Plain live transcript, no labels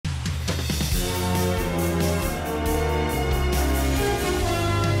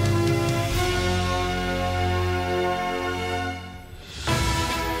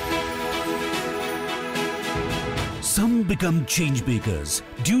become change makers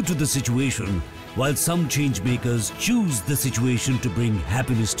due to the situation, while some change makers choose the situation to bring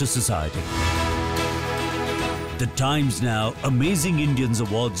happiness to society. The Times Now Amazing Indians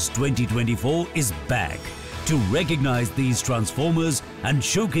Awards 2024 is back to recognize these transformers and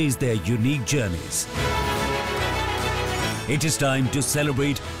showcase their unique journeys. It is time to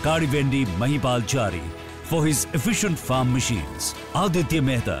celebrate Kadivendi Mahipal Chari for his efficient farm machines, Aditya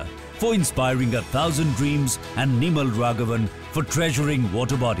Mehta for inspiring 1,000 dreams, and Nimal Raghavan for treasuring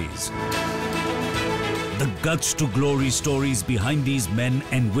water bodies. The guts to glory stories behind these men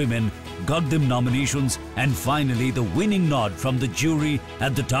and women got them nominations and finally the winning nod from the jury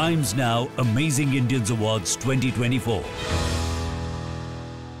at the Times Now Amazing Indians Awards 2024.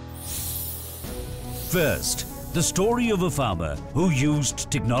 First, the story of a farmer who used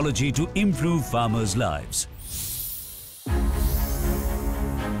technology to improve farmers' lives.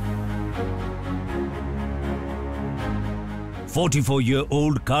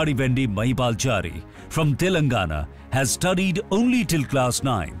 "44-year-old Kadivendi Mahipal Chari from Telangana has studied only till class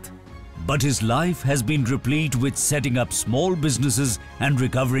 9th. But his life has been replete with setting up small businesses and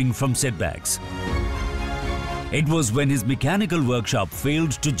recovering from setbacks. It was when his mechanical workshop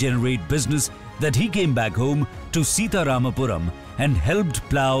failed to generate business that he came back home to Sitaramapuram and helped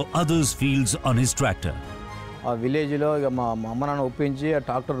plow others' fields on his tractor. ఆ విలేజ్లో ఇక మా అమ్మ నాన్న ఒప్పించి ఆ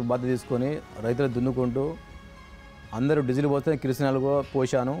tractor బాధ్యత తీసుకొని రైతులు దున్నుకుంటూ అందరూ డీజిల్ పోతే కిరసనాలు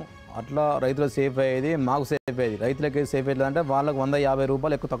పోశాను. అట్లా రైతులు సేఫ్ అయ్యేది, మాకు సేఫ్ అయ్యేది. రైతులకి సేఫ్ అయ్యేదంటే వాళ్ళకి 150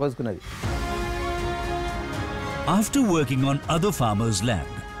 రూపాయలు ఎక్కువ తక్కువ తీసుకునేది. After working on other farmers'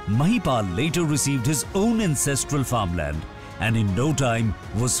 land, Mahipal later received his own ancestral farmland and in no time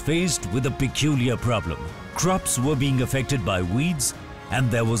was faced with a peculiar problem. Crops were being affected by weeds and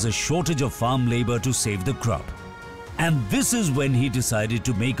there was a shortage of farm labor to save the crop. And this is when he decided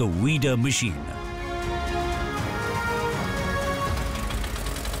to make a weeder machine.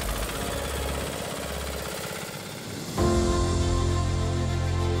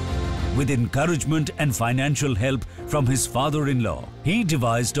 With encouragement and financial help from his father-in-law, he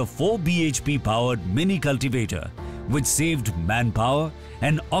devised a 4 bhp powered mini cultivator which saved manpower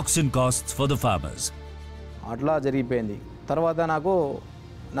and oxen costs for the farmers. అట్లా జరిగిపోయింది. తర్వాత నాకు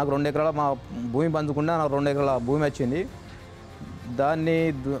 2 ఎకరాల మా భూమి పంచుకుండా నాకు 2 ఎకరాల భూమి వచ్చింది. దాన్ని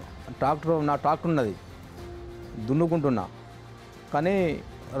నా ట్రాక్టర్ ఉన్నది దున్నుకుంటున్నా. కానీ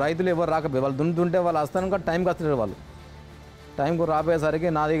రైతులు ఎవరు రాకపోయి వాళ్ళు దున్నుతుంటే వాళ్ళు వస్తాను కానీ టైంకి వస్తున్నారు. వాళ్ళు టైంకు రాపోయేసరికి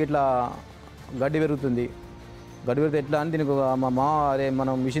నాది ఇట్లా గడ్డి పెరుగుతుంది. గడ్డి పెరిగితే ఎట్లా అని దీనికి మా మామ అరే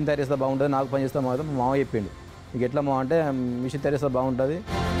మనం మిషన్ తయారు చేస్తే బాగుంటుంది, నాకు పని చేస్తే మాత్రం మా మామ చెప్పిండు. నీకు ఎట్లా మా అంటే మిషన్ తయారు చేస్తే బాగుంటుంది.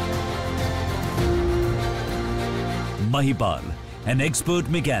 Mahipal, an expert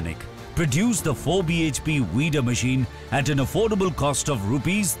mechanic, produced the 4 bhp weeder machine at an affordable cost of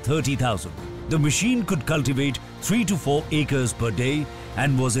rupees 30,000. The machine could cultivate 3 to 4 acres per day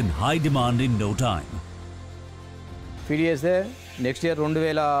and was in high demand in no time. Feed చేస్తే next year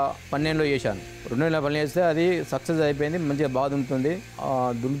 2012లో చేశాను. 2012 చేస్తే అది success అయిపోయింది. మంచిగా బాగా దున్నుతుంది.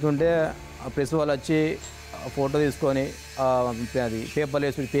 దున్నుతుంటే press వాళ్ళు వచ్చి ఫోటో తీసుకొని అది పేపర్లు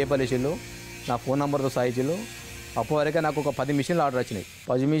వేసిళ్ళు, నా ఫోన్ నెంబర్తో సాయించిళ్ళు. అప్పటి వరకే నాకు ఒక 10 మిషన్లు ఆర్డర్ వచ్చినాయి.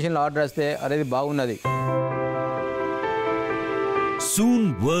 10 మిషన్లు ఆర్డర్ వస్తే అనేది బాగున్నది. Soon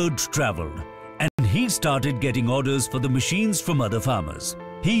word travelled and he started getting orders for the machines from other farmers.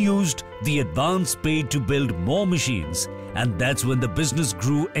 He used the advance paid to build more machines and that's when the business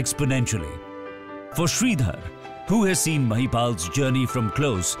grew exponentially. For Sridhar, who has seen Mahipal's journey from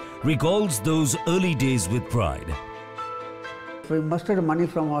close, recalls those early days with pride. We mustered money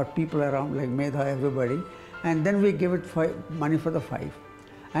from our people around like Medha, everybody, and then we gave it money for the 5.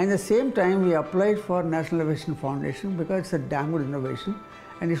 And at the same time we applied for National Innovation Foundation because it's a damn good innovation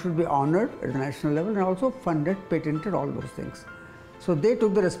and it should be honored at the national level and also funded, patented, all those things. So they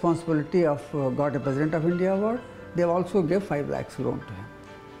took the responsibility of got a President of India award. They also gave 5 lakhs loan to him,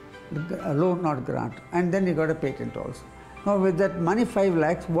 loan not grant, and then he got a patent also. Now with that money 5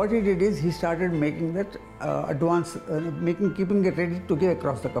 lakhs, what he did is he started making that advance, keeping it ready to give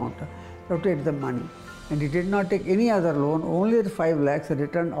across the counter. So to take the money, and he did not take any other loan, only the 5 lakhs and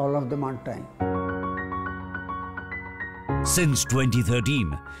returned all of them on time. Since 2013,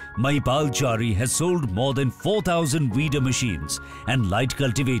 Mahipal Chari has sold more than 4,000 weeder machines and light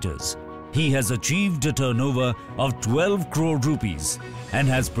cultivators. He has achieved a turnover of 12 crore rupees and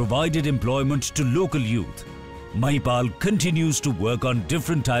has provided employment to local youth. Mahipal continues to work on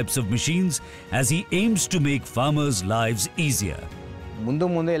different types of machines as he aims to make farmers' lives easier.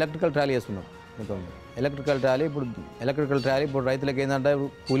 ముందు electrical trolley చేస్తున్నాం. Electrical trolley ఇప్పుడు రైతులకు ఏంటంటే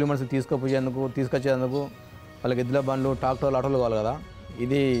కూలి మనుషులు తీసుకొచ్చేందుకు వాళ్ళకి ఎద్దుల బండ్లు, ట్రాక్టర్లు, ఆటోలు కావాలి కదా.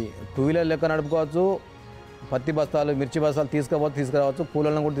 ఇది 2 వీలర్ లెక్క నడుపుకోవచ్చు, పత్తి బస్తాలు మిర్చి బస్తాలు తీసుకురావచ్చు,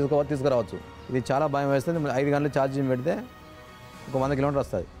 కూలర్లను కూడా తీసుకురావచ్చు. ఇది చాలా భయం వేస్తుంది. 5 గంటలు ఛార్జింగ్ పెడితే ఒక 100 కిలోమీటర్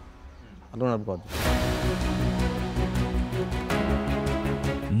వస్తుంది, అట్లా నడుపుకోవచ్చు.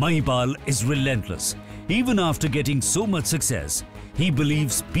 Mahipal is relentless. Even after getting so much success, he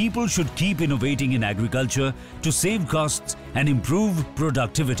believes people should keep innovating in agriculture to save costs and improve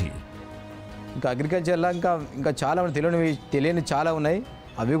productivity. ఇంకా అగ్రికల్చర్లో ఇంకా చాలా తెలియని చాలా ఉన్నాయి.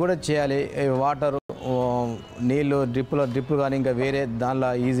 అవి కూడా చేయాలి. వాటర్, నీళ్ళు, డ్రిప్పులు కానీ ఇంకా వేరే దానిలో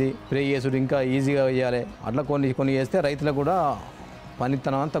ఈజీ స్ప్రే చేసుడు ఇంకా ఈజీగా వేయాలి. అట్లా కొన్ని చేస్తే రైతులకు కూడా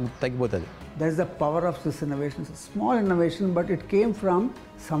పనితనం తగ్గిపోతుంది. That is the power of this innovation. It's a small innovation, but it came from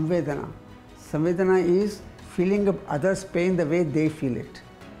Samvedana. Samvedana is feeling others' pain the way they feel it.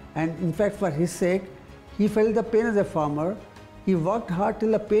 And in fact, for his sake, he felt the pain as a farmer. He worked hard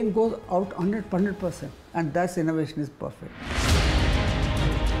till the pain goes out 100%. And thus innovation is perfect.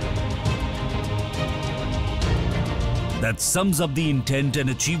 That sums up the intent and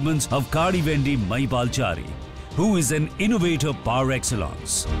achievements of Kadivendi Mahipal Chari, who is an innovator par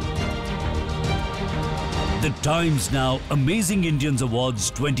excellence. The Times Now Amazing Indians Awards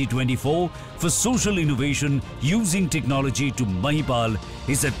 2024 for social innovation using technology to Mahipal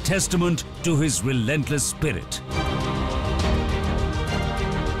is a testament to his relentless spirit.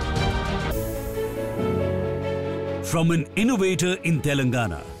 From an innovator in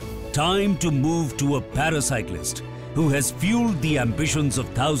Telangana, time to move to a paracyclist who has fueled the ambitions of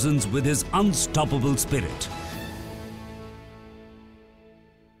thousands with his unstoppable spirit.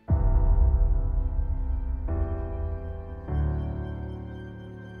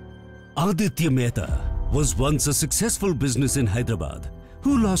 Aditya Mehta was once a successful business in Hyderabad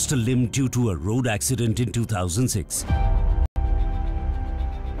who lost a limb due to a road accident in 2006.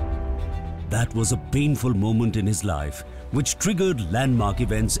 That was a painful moment in his life which triggered landmark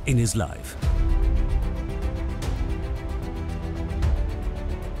events in his life.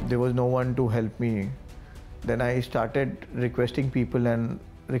 There was no one to help me. Then I started requesting people and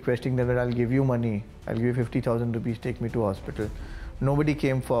requesting them that I'll give you money. I'll give you 50,000 rupees, take me to hospital. Nobody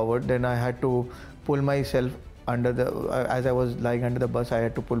came forward. Then I had to pull myself under the, as I was lying under the bus, I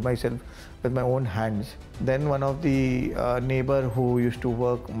had to pull myself with my own hands. Then one of the neighbor who used to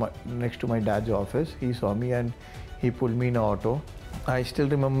work next to my dad's office, he saw me and he pulled me in an auto. I still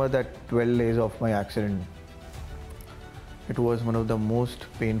remember that 12 days of my accident. It was one of the most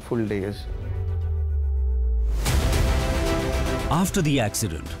painful days. After the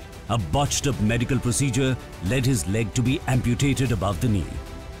accident, a botched up medical procedure led his leg to be amputated above the knee.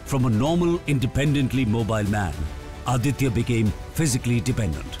 From a normal, independently mobile man, Aditya became physically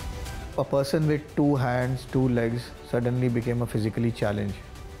dependent. A person with 2 hands, 2 legs suddenly became a physically challenged.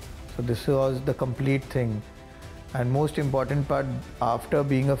 So this was the complete thing. And most important part, after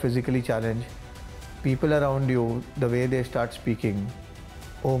being a physically challenged, people around you, the way they start speaking,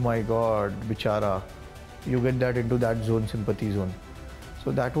 oh my God, bichara, you get that into that zone, sympathy zone.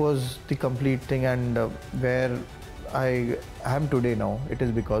 So that was the complete thing, and where I am today now, it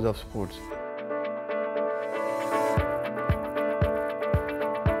is because of sports.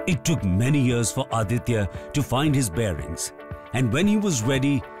 It took many years for Aditya to find his bearings, and when he was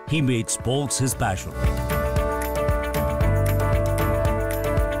ready, he made sports his passion.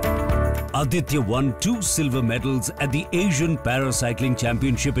 Aditya won 2 silver medals at the Asian Paracycling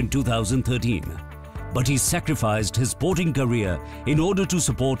Championship in 2013. But he sacrificed his sporting career in order to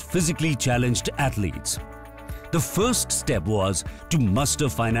support physically challenged athletes. The first step was to muster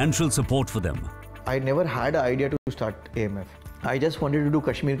financial support for them. I never had an idea to start AMF. I just wanted to do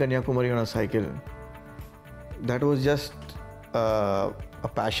Kashmir Kanyakumari on a cycle. That was just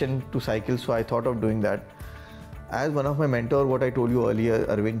a passion to cycle, so I thought of doing that. As one of my mentors, what I told you earlier,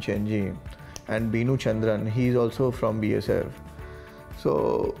 Arvind Chenji and Binu Chandran, he is also from BSF.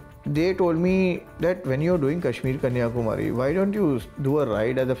 So they told me that when you're doing Kashmir Kanyakumari, why don't you do a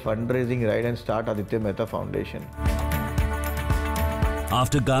ride as a fundraising ride and start Aditya Mehta Foundation?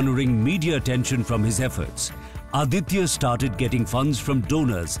 After garnering media attention from his efforts, Aditya started getting funds from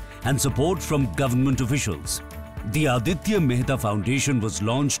donors and support from government officials. The Aditya Mehta Foundation was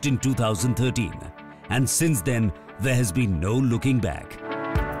launched in 2013, and since then there has been no looking back.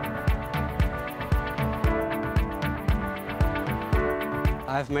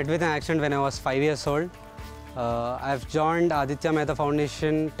 I've met with an accident when I was 5 years old. I've joined Aditya Mehta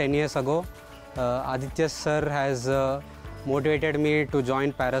Foundation 10 years ago. Aditya sir has motivated me to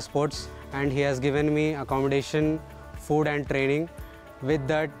join parasports, and he has given me accommodation, food and training. With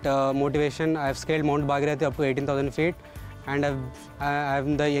that motivation, I've scaled Mount Bhagirathi up to 18,000 feet, and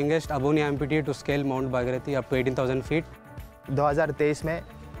I'm the youngest Abuni amputee to scale Mount Bhagirathi up to 18,000 feet. 2023 में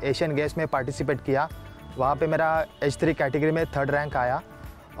Asian games में participate किया वहाँ पे मेरा H3 category में 3rd rank आया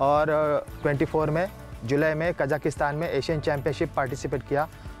और 24 में जुलाई में कजाकिस्तान में एशियन चैम्पियनशिप पार्टिसिपेट किया,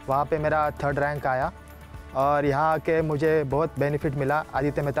 वहाँ पे मेरा 3rd रैंक आया। और यहाँ के मुझे बहुत बेनिफिट मिला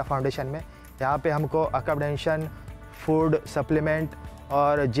आदित्य मेहता फाउंडेशन में। यहाँ पे हमको अकोमोडेशन, फूड, सप्लीमेंट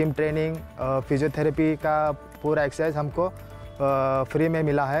और जिम ट्रेनिंग, फिजियोथेरेपी का पूरा एक्सरसाइज हमको फ्री में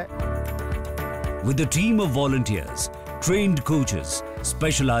मिला है। With a team of volunteers, trained coaches,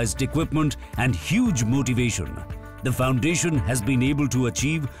 specialized equipment and huge motivation, the foundation has been able to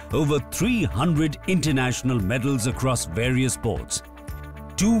achieve over 300 international medals across various sports.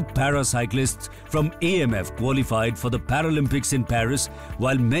 2 paracyclists from AMF qualified for the Paralympics in Paris,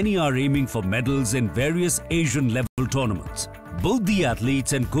 while many are aiming for medals in various Asian level tournaments. Both the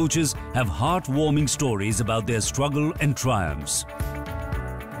athletes and coaches have heartwarming stories about their struggle and triumphs.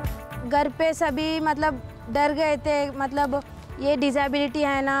 घर पे सभी मतलब डर गए थे, मतलब ये disability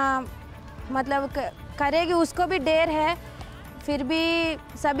है ना, मतलब करेगी, उसको भी डर है। फिर भी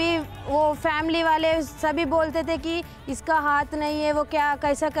सभी वो फैमिली वाले सभी बोलते थे कि इसका हाथ नहीं है, वो क्या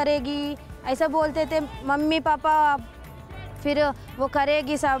कैसा करेगी, ऐसा बोलते थे मम्मी पापा। फिर वो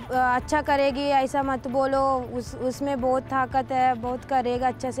करेगी, सब अच्छा करेगी, ऐसा मत बोलो, उसमें बहुत ताकत है, बहुत करेगा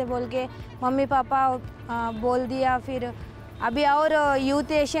अच्छा से बोल के मम्मी पापा बोल दिया। फिर अभी और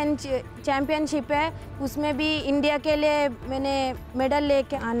यूथ एशियन चैम्पियनशिप है, उसमें भी इंडिया के लिए मैंने मेडल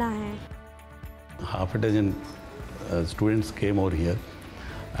लेके आना है। Half a dozen students came over here,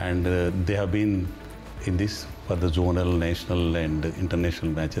 and they have been in this for the zonal, national and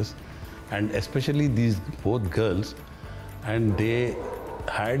international matches, and especially these both girls, and they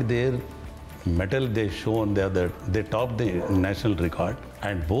had their medal, they shown that they topped the national record,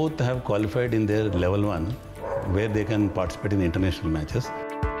 and both have qualified in their level 1 where they can participate in international matches.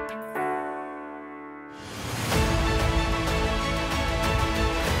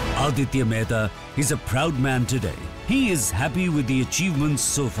 Aditya Mehta is a proud man today. He is happy with the achievements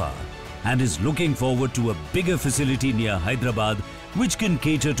so far and is looking forward to a bigger facility near Hyderabad which can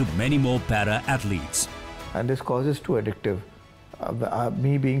cater to many more para-athletes. And this cause is too addictive.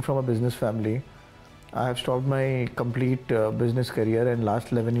 Me being from a business family, I have stopped my complete business career, and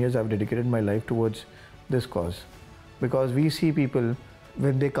last 11 years I've dedicated my life towards this cause. Because we see people,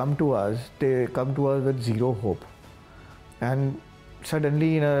 when they come to us with zero hope. And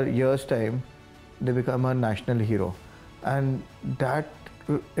suddenly in a year's time, they become a national hero. And that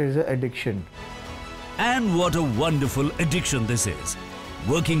is an addiction. And what a wonderful addiction this is.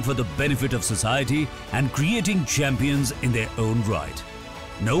 Working for the benefit of society and creating champions in their own right.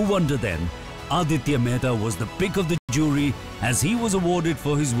 No wonder then, Aditya Mehta was the pick of the jury as he was awarded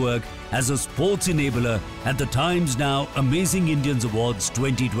for his work as a sports enabler at the Times Now Amazing Indians Awards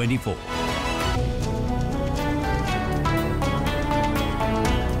 2024.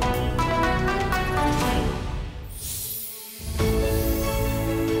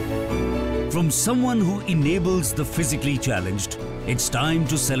 From someone who enables the physically challenged, it's time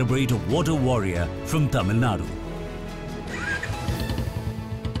to celebrate a water warrior from Tamil Nadu.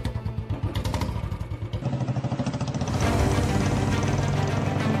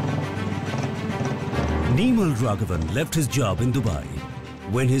 Nimal Raghavan left his job in Dubai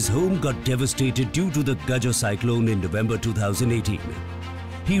when his home got devastated due to the Gaja cyclone in November 2018.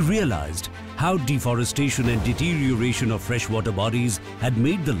 He realized how deforestation and deterioration of freshwater bodies had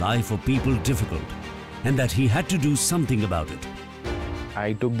made the life of people difficult and that he had to do something about it.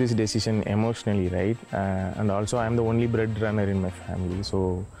 I took this decision emotionally, right? And also I'm the only breadwinner in my family,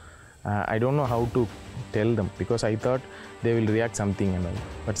 so I don't know how to tell them because I thought they will react something and all.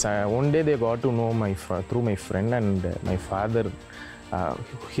 But one day they got to know through my friend, and my father,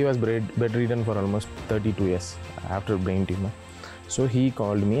 he was bedridden for almost 32 years after brain tumor. So he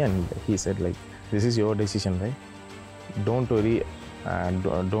called me and he said like, this is your decision, right? Don't worry,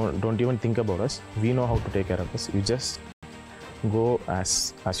 don't even think about us. We know how to take care of us. You just go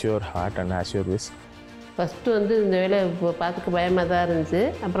as your heart and as your wish. First வந்து இந்த வேலையை பார்த்துக்க பயமாக தான் இருந்துச்சு.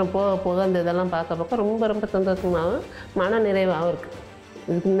 அப்புறம் போக போக அந்த இதெல்லாம் பார்க்க ரொம்ப சந்தோஷமாகவும் மன நிறைவாகவும் இருக்குது.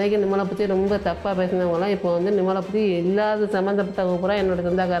 இதுக்கு முன்னாடி நிமலை பற்றி ரொம்ப தப்பாக பேசினவங்களாம் இப்போ வந்து நிமலை பற்றி இல்லாத சம்மந்தப்பட்டவங்க பூரா என்னோடய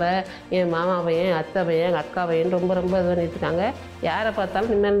சொந்தக்கார, என் மாமா பையன், அத்தை பையன், எங்கள் அக்கா பையன் ரொம்ப இது பண்ணிட்டு இருக்காங்க. யாரை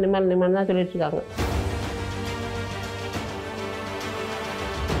பார்த்தாலும் நிமல் தான் சொல்லிட்டு இருக்காங்க.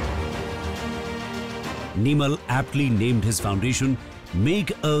 Nimal aptly named his foundation Make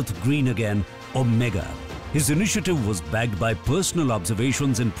Earth Green Again, or MEGA. His initiative was backed by personal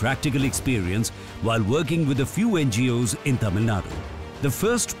observations and practical experience while working with a few NGOs in Tamil Nadu. The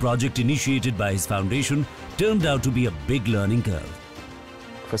first project initiated by his foundation turned out to be a big learning curve.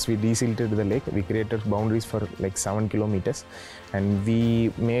 First we desilted the lake, we created boundaries for like 7 kilometers and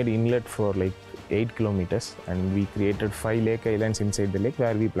we made inlet for like 8 kilometers and we created 5 lake islands inside the lake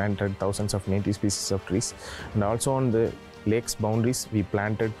where we planted thousands of native species of trees. And also on the lake's boundaries we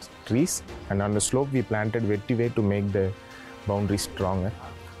planted trees, and on the slope we planted vetiver to make the boundaries stronger.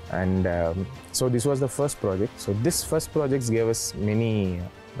 And so this was the first project. So this first project gave us many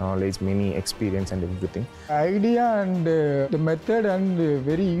knowledge, many experience and everything. Idea and the method and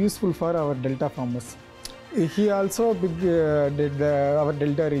very useful for our delta farmers. He also did our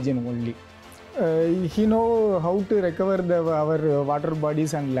delta region only. He know how to recover our water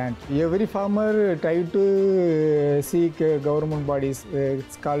bodies and land. Every farmer try to seek government bodies.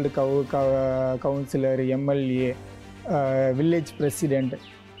 It's called councillor, MLA, village president,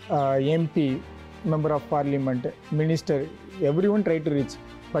 MP, member of parliament, minister. Everyone try to reach,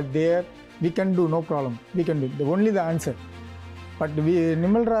 but there we can do, no problem. We can do only the answer. But we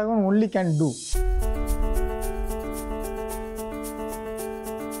Nimal Raghavan only can do.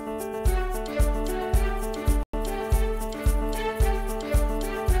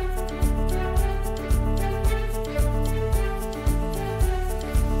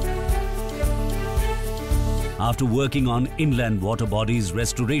 After working on inland water bodies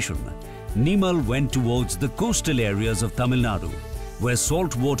restoration, Nimal went towards the coastal areas of Tamil Nadu, where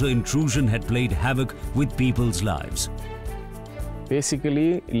saltwater intrusion had played havoc with people's lives.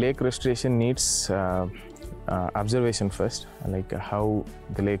 Basically, lake restoration needs observation first, like how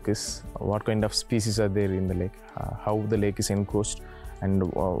the lake is, what kind of species are there in the lake, how the lake is encroached, and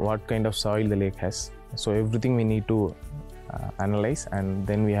what kind of soil the lake has. So everything we need to analyze, and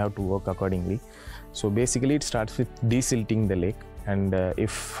then we have to work accordingly. So basically it starts with desilting the lake, and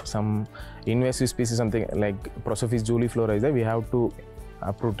if some invasive species, something like Prosophis juliflora is there, we have to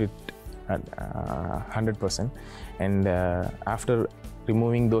uproot it at 100%, and after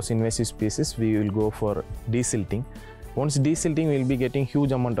removing those invasive species we will go for desilting. Once desilting, we will be getting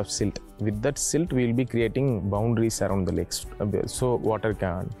huge amount of silt. With that silt we will be creating boundaries around the lakes so water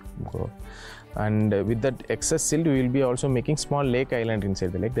can go. And with that excess silt, we will be also making small lake island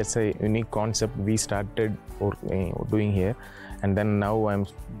inside the lake. That's a unique concept we started doing here, and then now I'm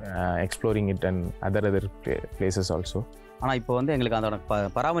exploring it and other places also. ஆனால் இப்போ வந்து எங்களுக்கு அந்த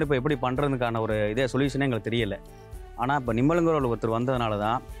பராமரிப்பை எப்படி பண்ணுறதுக்கான ஒரு இதே சொல்யூஷனே எங்களுக்கு தெரியல. ஆனால் இப்போ நிம்மலுங்கிற ஒருத்தர் வந்ததுனால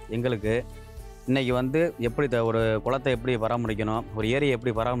தான் எங்களுக்கு இன்றைக்கி வந்து எப்படி ஒரு குளத்தை எப்படி பராமரிக்கணும், ஒரு ஏரியை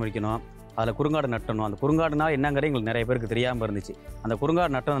எப்படி பராமரிக்கணும், அதில் குறுங்காடு நட்டணும். அந்த குறுங்காடுனா என்னங்கிறது எங்களுக்கு நிறைய பேருக்கு தெரியாமல் இருந்துச்சு. அந்த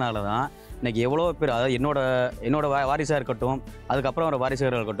குறுங்காடு நட்டதுனால தான் இன்றைக்கி எவ்வளோ பேர், அதாவது என்னோட வாரிசாக இருக்கட்டும், அதுக்கப்புறம் வர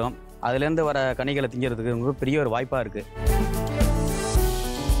வாரிசுகள் இருக்கட்டும், அதுலேருந்து வர கனிகளை திங்கிறதுக்கு பெரிய ஒரு வாய்ப்பாக இருக்குது.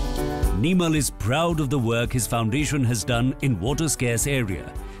 Nimal is proud of the work his foundation has done in water-scarce area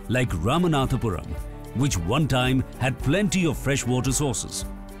like Ramanathapuram, which one time had plenty of freshwater sources.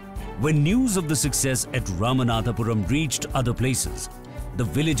 When news of the success at Ramanathapuram reached other places, the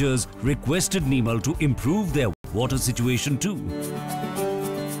villagers requested Nimal to improve their water situation too.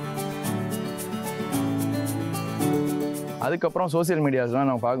 அதுக்கப்புறம் social மீடியாஸ்லாம்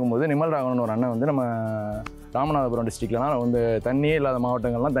நம்ம பார்க்கும்போது நிமல் ராகவன் ஒரு அண்ணன் வந்து நம்ம ராமநாதபுரம் டிஸ்ட்ரிக்ட்லாம் வந்து தண்ணியே இல்லாத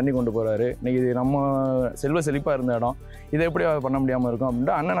மாவட்டங்கள்லாம் தண்ணி கொண்டு போகிறாரு. இன்றைக்கி இது நம்ம செல்வ செழிப்பாக இருந்த இடம், இதை எப்படி பண்ண முடியாமல் இருக்கும்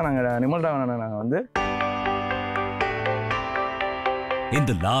அப்படின்ட்டு அண்ணனை நாங்கள் நிமல் ராகவன் அண்ணன் நாங்கள் வந்து. In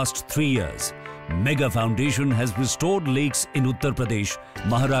the last 3 years, Mega Foundation has restored lakes in Uttar Pradesh,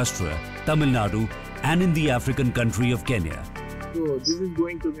 Maharashtra, Tamil Nadu and in the African country of Kenya. So this is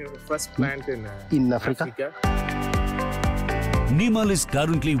going to be the first plant in Africa. Nimal is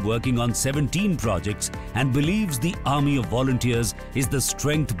currently working on 17 projects and believes the army of volunteers is the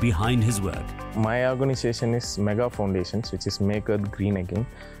strength behind his work. My organization is Mega Foundations, which is Make Earth Green Again.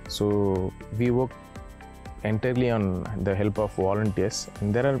 So we work entirely on the help of volunteers, and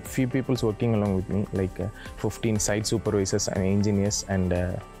there are few people working along with me, like 15 site supervisors and engineers and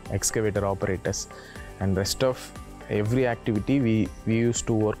excavator operators, and rest of every activity we used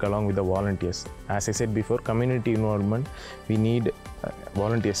to work along with the volunteers. As I said before, community involvement, we need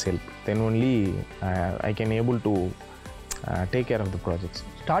volunteers help, then only I can able to take care of the projects.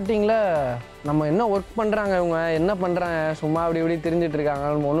 ஸ்டார்டிங்கில் நம்ம என்ன work பண்ணுறாங்க, இவங்க என்ன பண்ணுறாங்க, சும்மா அப்படி இப்படி தெரிஞ்சிட்டு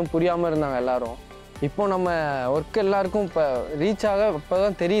இருக்காங்க, ஒன்றும் புரியாமல் இருந்தாங்க எல்லாரும். இப்போ நம்ம ஒர்க் எல்லாருக்கும் இப்போ ரீச் ஆக இப்போ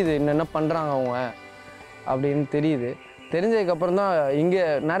தான் தெரியுது என்னென்ன பண்ணுறாங்க அவங்க அப்படின்னு தெரியுது. தெரிஞ்சதுக்கப்புறம் தான் இங்கே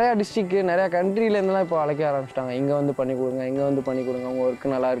நிறையா டிஸ்ட்ரிக்கு நிறையா கண்ட்ரிலேருந்துலாம் இப்போ அழைக்க ஆரம்பிச்சிட்டாங்க. இங்கே வந்து பண்ணி கொடுங்க, இங்கே வந்து பண்ணி கொடுங்க, உங்கள்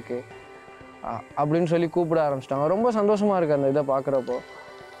ஒர்க்கு நல்லாயிருக்கு அப்படின்னு சொல்லி கூப்பிட ஆரம்பிச்சிட்டாங்க. ரொம்ப சந்தோஷமாக இருக்குது அந்த இதை பார்க்குறப்போ.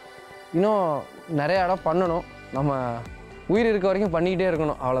 இன்னும் நிறையா இடம் பண்ணணும், நம்ம உயிர் இருக்க வரைக்கும் பண்ணிக்கிட்டே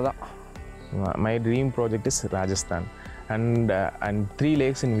இருக்கணும், அவ்வளோதான். My dream project is Rajasthan and 3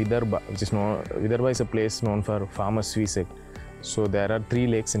 lakes in Vidarbha, which is known. Vidarbha is a place known for farmer suicide. So there are 3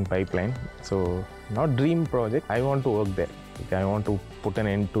 lakes in pipeline. So not dream project. I want to work there. Like, I want to put an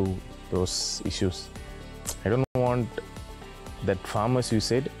end to those issues. I don't want that farmers you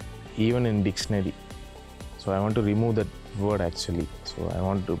said even in dictionary. So I want to remove that word actually. So I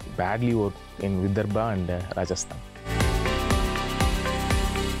want to badly work in Vidarbha and Rajasthan.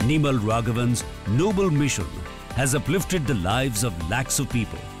 Nimal Raghavan's noble mission has uplifted the lives of lakhs of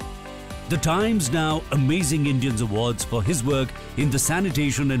people. The Times Now Amazing Indians Awards for his work in the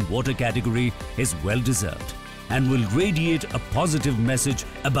sanitation and water category is well deserved and will radiate a positive message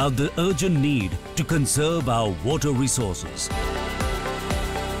about the urgent need to conserve our water resources.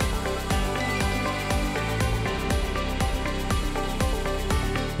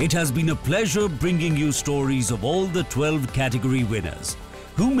 It has been a pleasure bringing you stories of all the 12 category winners,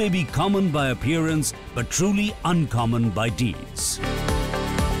 who may be common by appearance but truly uncommon by deeds.